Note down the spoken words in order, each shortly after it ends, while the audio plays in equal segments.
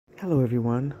Hello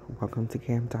everyone, welcome to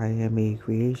Handmade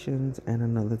Creations and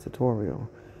another tutorial.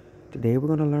 Today we're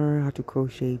going to learn how to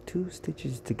crochet 2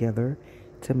 stitches together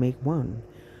to make one.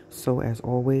 So as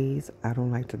always, I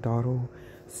don't like to dawdle,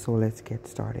 so let's get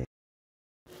started.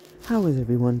 How is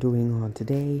everyone doing on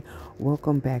today?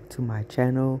 Welcome back to my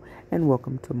channel and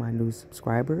welcome to my new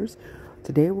subscribers.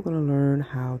 Today we're going to learn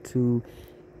how to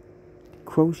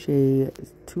crochet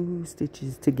 2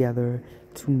 stitches together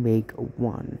to make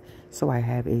one. So I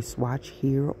have a swatch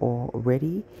here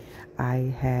already.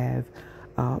 I have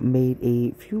made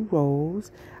a few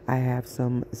rows. I have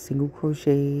some single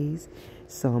crochets,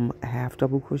 some half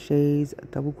double crochets,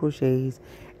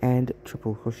 and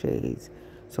triple crochets.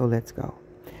 So let's go.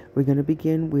 We're going to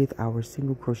begin with our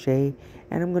single crochet,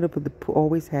 and I'm going to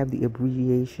always have the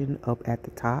abbreviation up at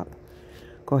the top.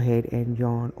 Go ahead and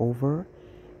yarn over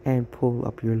and pull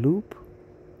up your loop.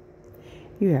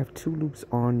 You have 2 loops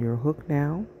on your hook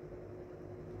now.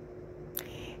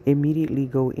 Immediately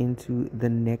go into the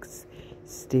next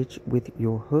stitch with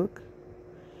your hook.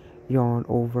 Yarn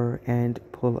over and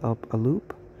pull up a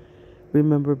loop.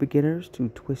 Remember, beginners, to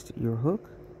twist your hook.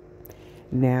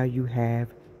 Now you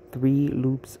have 3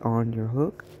 loops on your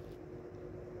hook.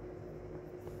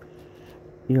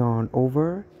 Yarn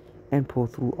over and pull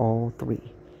through all 3.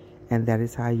 And that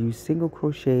is how you single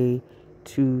crochet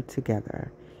 2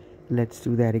 together. Let's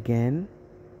do that again.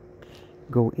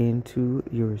 Go into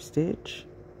your stitch,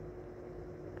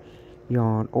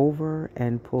 yarn over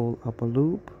and pull up a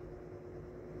loop.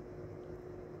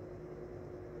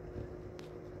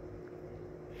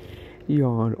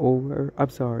 Yarn over,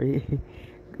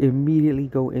 immediately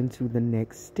go into the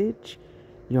next stitch,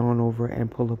 yarn over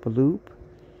and pull up a loop,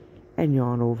 and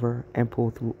yarn over and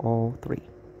pull through all 3.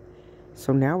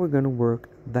 So now we're going to work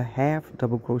the half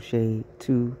double crochet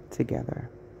 2 together.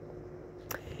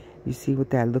 You see what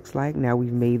that looks like? Now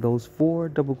we've made those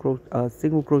 4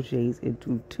 single crochets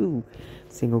into 2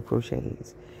 single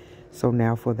crochets. So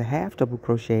now for the half double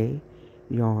crochet,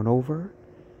 yarn over,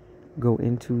 go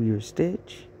into your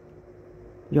stitch,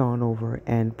 yarn over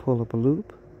and pull up a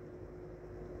loop,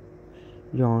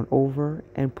 yarn over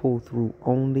and pull through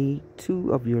only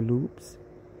 2 of your loops.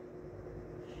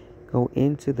 Go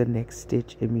into the next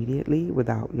stitch immediately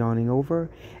without yarning over.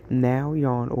 Now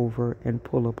yarn over and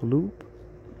pull up a loop.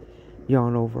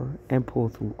 Yarn over and pull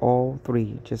through all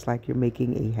 3, just like you're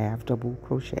making a half double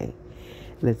crochet.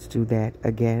 Let's do that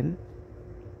again.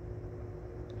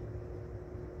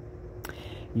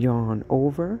 Yarn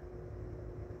over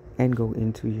and go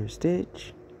into your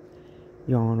stitch.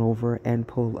 Yarn over and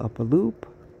pull up a loop.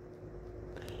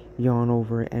 Yarn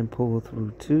over and pull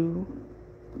through 2.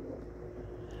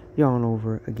 Yarn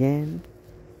over again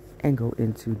and go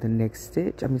into the next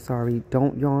stitch.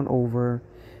 Don't yarn over.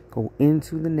 Go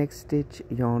into the next stitch,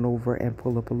 yarn over and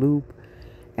pull up a loop,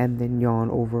 and then yarn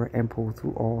over and pull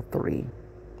through all 3.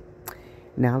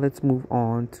 Now let's move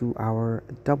on to our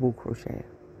double crochet.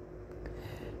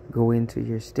 Go into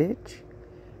your stitch,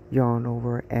 yarn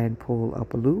over and pull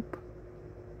up a loop,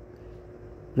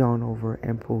 yarn over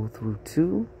and pull through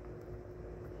 2,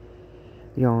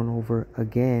 yarn over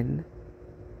again.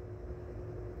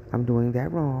 I'm doing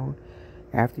that wrong.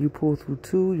 After you pull through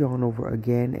 2, yarn over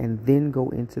again and then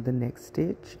go into the next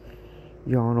stitch.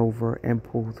 Yarn over and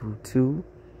pull through 2.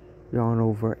 Yarn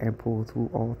over and pull through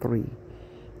all 3.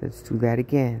 Let's do that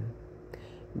again.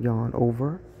 Yarn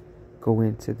over, go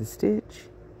into the stitch.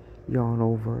 Yarn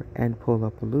over and pull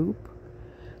up a loop.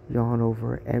 Yarn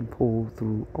over and pull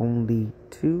through only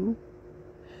 2.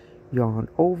 Yarn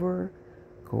over,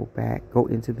 go back, go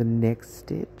into the next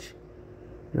stitch.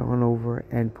 Yarn over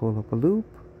and pull up a loop.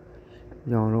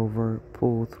 Yarn over,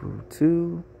 pull through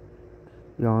 2,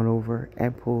 yarn over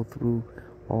and pull through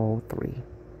all 3.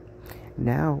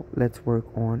 Now let's work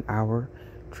on our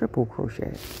triple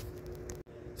crochet.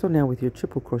 So now with your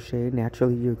triple crochet,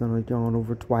 naturally you're going to yarn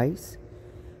over twice,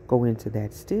 go into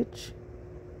that stitch,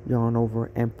 yarn over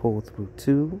and pull through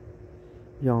 2,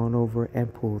 yarn over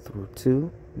and pull through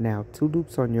 2. Now 2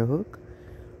 loops on your hook,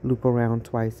 loop around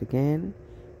twice again,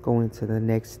 go into the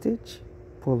next stitch,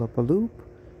 pull up a loop,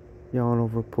 yarn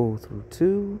over, pull through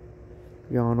 2,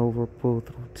 yarn over, pull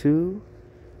through 2,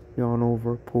 yarn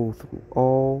over, pull through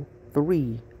all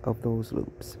 3 of those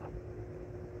loops.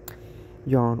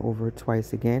 Yarn over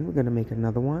twice again. We're going to make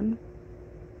another one.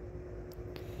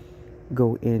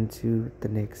 Go into the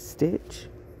next stitch,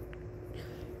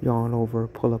 yarn over,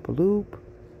 pull up a loop,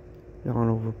 yarn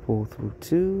over, pull through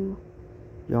 2,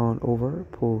 yarn over,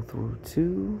 pull through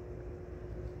 2,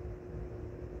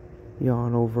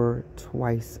 yarn over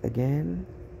twice again,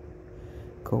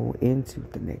 go into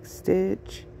the next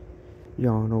stitch,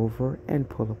 yarn over and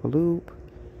pull up a loop,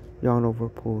 yarn over,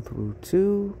 pull through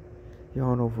 2,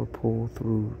 yarn over, pull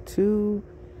through 2,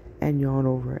 and yarn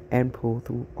over and pull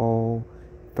through all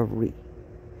 3.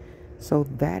 So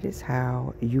that is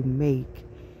how you make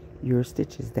your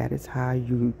stitches. That is how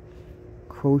you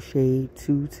crochet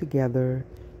 2 together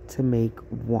to make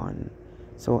 1.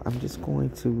 So I'm just going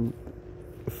to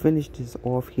finish this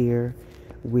off here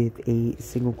with a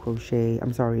single crochet,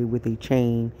 with a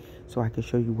chain, so I can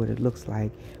show you what it looks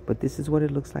like. But this is what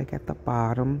it looks like at the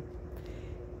bottom,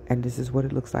 and this is what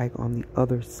it looks like on the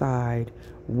other side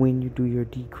when you do your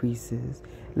decreases.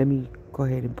 Let me go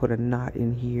ahead and put a knot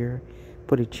in here,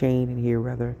 put a chain in here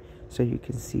rather, so you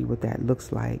can see what that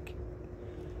looks like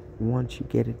once you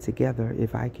get it together,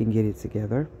 if I can get it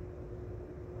together.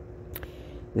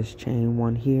 Let's chain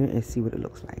one here and see what it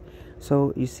looks like.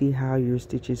 So you see how your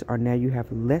stitches are now. You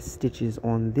have less stitches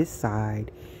on this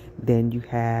side than you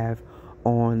have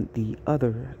on the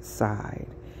other side.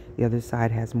 The other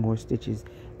side has more stitches.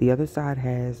 The other side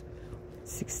has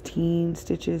 16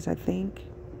 stitches, I think.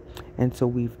 And so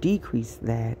we've decreased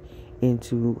that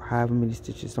into however many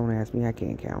stitches. Don't ask me, I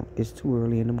can't count. It's too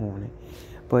early in the morning.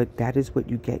 But that is what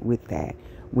you get with that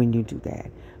when you do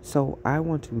that. So I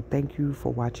want to thank you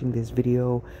for watching this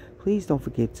video. Please don't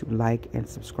forget to like and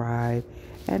subscribe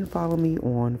and follow me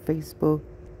on Facebook,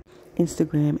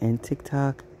 Instagram, and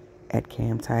TikTok at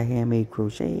Handmade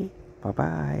Crochet.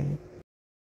 Bye-bye.